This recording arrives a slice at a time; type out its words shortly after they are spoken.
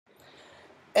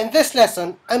In this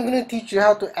lesson, I'm going to teach you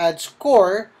how to add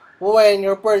score when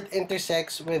your bird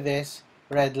intersects with this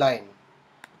red line.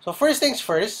 So first things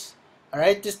first,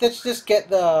 alright, let's just get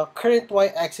the current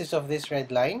y-axis of this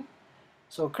red line.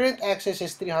 So current axis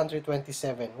is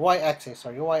 327, y-axis.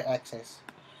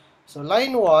 So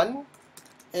line 1,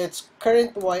 its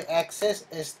current y-axis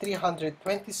is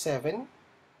 327,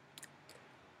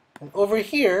 and over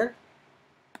here,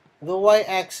 the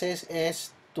y-axis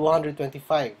is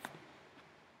 225.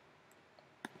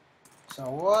 So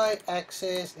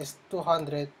y-axis is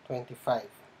 225.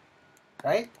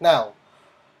 Right? Now,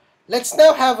 let's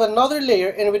now have another layer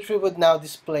in which we would now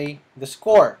display the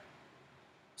score.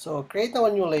 So create now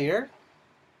a new layer,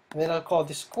 and then I'll call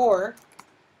this score.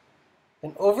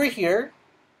 And over here,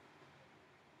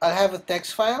 I'll have a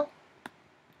text file,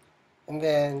 and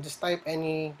then just type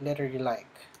any letter you like.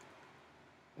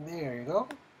 There you go.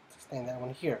 Extend that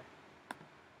one here.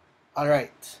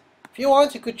 Alright. If you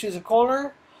want, you could choose a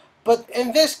color, but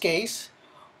in this case,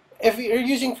 if you're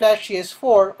using Flash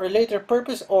CS4 or later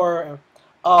purpose or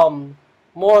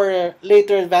more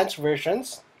later advanced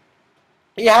versions,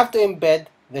 you have to embed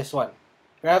this one.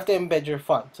 You have to embed your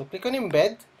font. So click on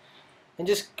embed and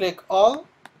just click all,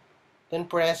 then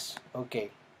press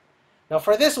OK. Now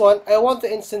for this one, I want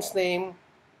the instance name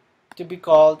to be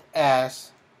called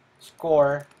as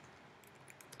score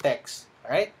text.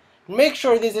 Alright? Make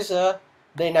sure this is a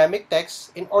dynamic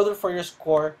text in order for your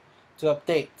score to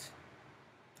update.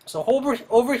 So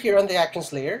over here on the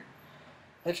actions layer,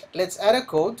 let's add a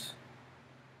code,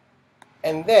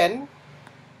 and then,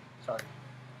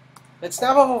 let's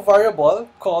now have a variable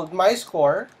called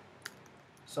myScore.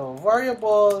 So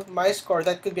variable myScore,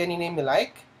 that could be any name you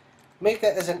like. Make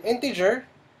that as an integer,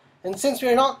 and since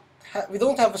we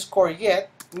don't have a score yet,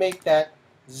 make that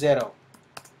 0.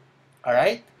 All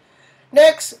right.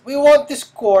 Next, we want the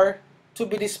score to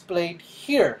be displayed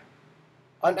here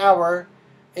on our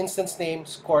instance name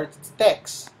score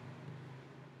text.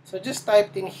 So just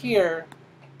type in here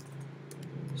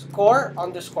score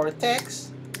underscore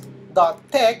text dot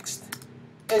text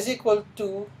is equal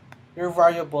to your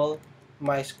variable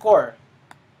myScore.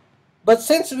 But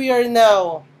since we are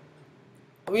now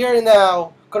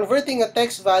converting a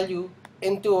text value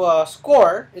into a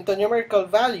score, into a numerical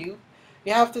value,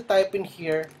 you have to type in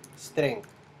here string.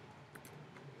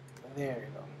 There you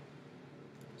go.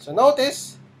 So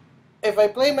notice, if I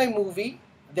play my movie,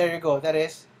 there you go, that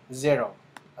is 0.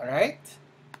 Alright?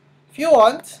 If you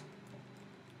want,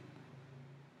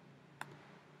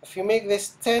 if you make this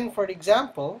 10 for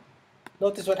example,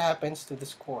 notice what happens to the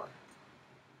score.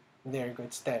 There you go,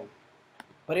 it's 10.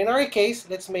 But in our case,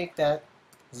 let's make that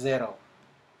 0.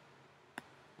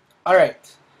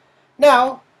 Alright.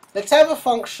 Now, let's have a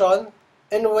function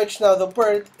in which now the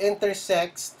bird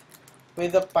intersects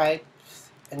with the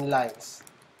pipes and lines.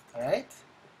 Alright?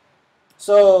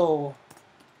 So,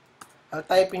 I'll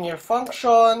type in your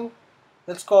function.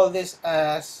 Let's call this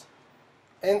as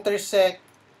intersects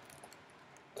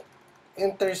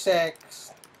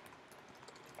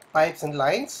pipes and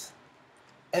lines.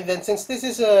 And then since this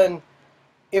is an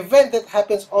event that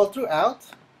happens all throughout,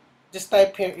 just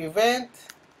type here event,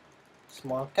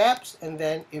 small caps, and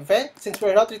then event. Since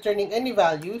we're not returning any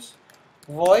values,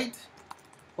 void,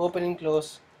 open and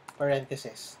close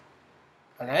parenthesis.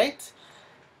 Alright?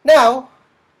 Now,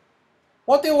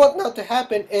 what we want now to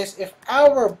happen is if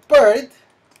our bird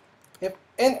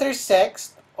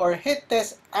intersects or hit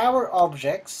test our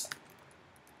objects,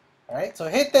 alright, so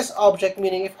hit test object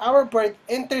meaning if our bird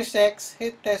intersects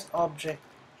hit test object,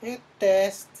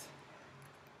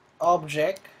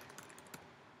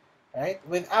 right,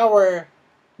 with our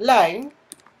line,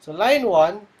 so line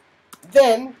 1,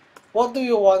 then what do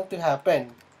you want to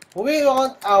happen? We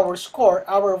want our score,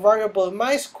 our variable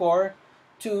myScore,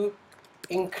 to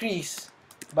increase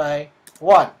by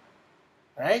 1.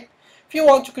 Right? If you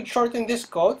want, you could shorten this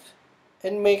code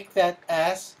and make that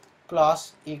as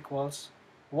plus equals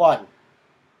 1.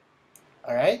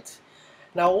 Alright?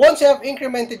 Now, once you have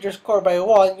incremented your score by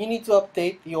 1, you need to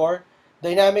update your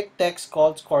dynamic text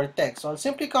called score text. So I'll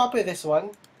simply copy this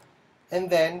one and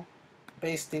then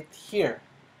paste it here.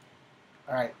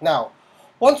 Alright, now,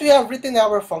 once we have written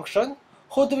our function,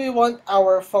 who do we want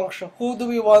our function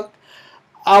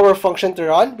to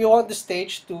run? We want the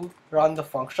stage to run the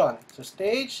function. So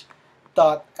stage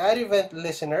dot add event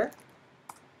listener,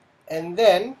 and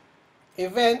then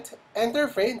event enter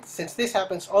frame, since this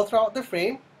happens all throughout the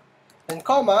frame, then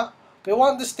comma, we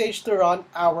want the stage to run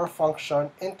our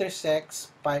function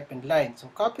intersects pipe and line. So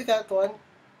copy that one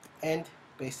and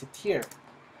paste it here.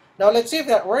 Now let's see if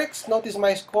that works. Notice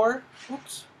my score.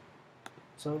 Oops.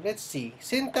 So let's see.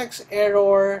 Syntax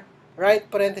error. right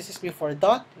parenthesis before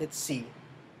dot. Let's see.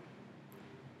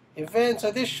 Event,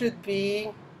 so this should be,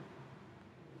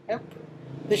 yep,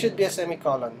 this should be a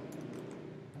semicolon.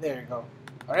 There you go.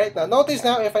 Alright, now notice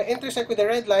now if I intersect with the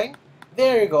red line,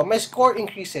 there you go, my score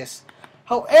increases.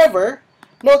 However,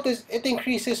 notice it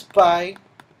increases by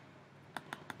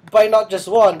not just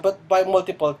one, but by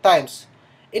multiple times.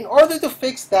 In order to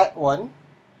fix that one,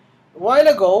 a while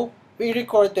ago, we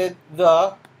recorded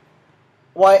the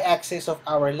y-axis of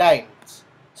our lines.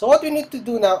 So what we need to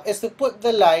do now is to put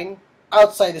the line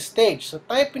outside the stage. So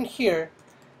type in here,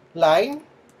 line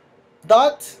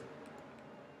dot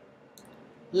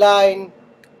line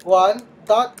 1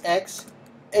 dot x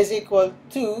is equal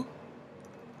to,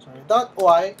 dot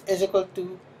y is equal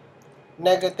to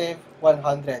negative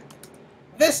 100.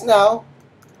 This now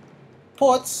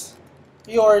puts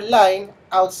your line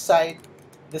outside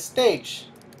the stage.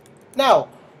 Now,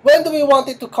 when do we want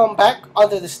it to come back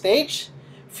onto the stage?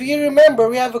 If you remember,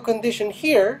 we have a condition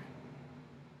here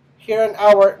on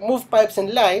our move pipes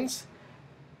and lines,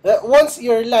 that once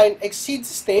your line exceeds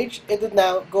the stage, it would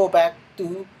now go back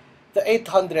to the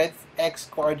 800th x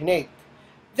coordinate.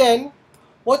 Then,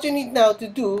 what you need now to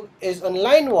do is on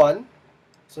line 1,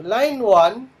 so line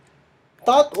 1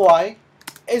 dot y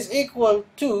is equal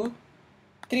to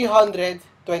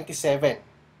 327.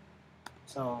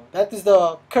 So that is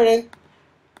the current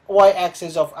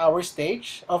y-axis of our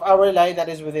stage, of our line that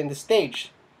is within the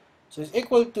stage. So it's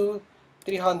equal to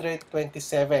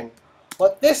 327.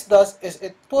 What this does is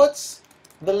it puts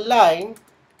the line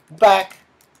back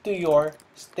to your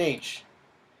stage.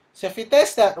 So if you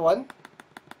test that one,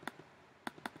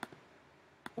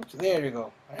 oops, there you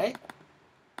go, alright?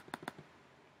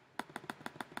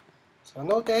 So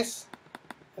notice,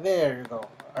 there you go.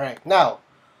 Alright, now,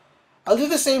 I'll do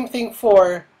the same thing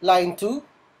for line 2.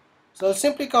 So I'll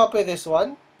simply copy this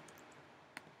one,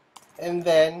 and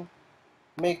then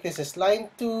make this as line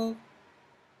 2,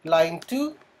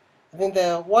 and then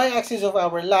the y-axis of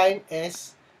our line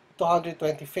is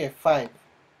 225.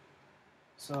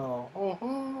 So,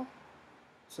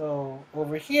 so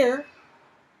over here,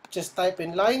 just type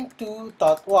in line 2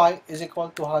 dot y is equal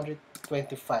to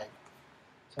 225.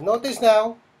 So notice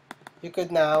now, you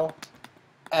could now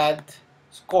add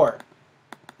score.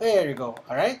 There you go,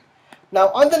 alright? Now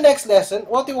on the next lesson,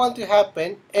 what we want to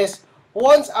happen is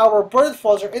once our bird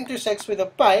falls or intersects with the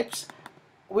pipes,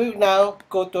 we now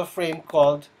go to a frame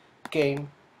called game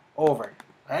over.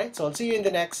 Alright, so I'll see you in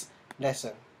the next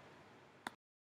lesson.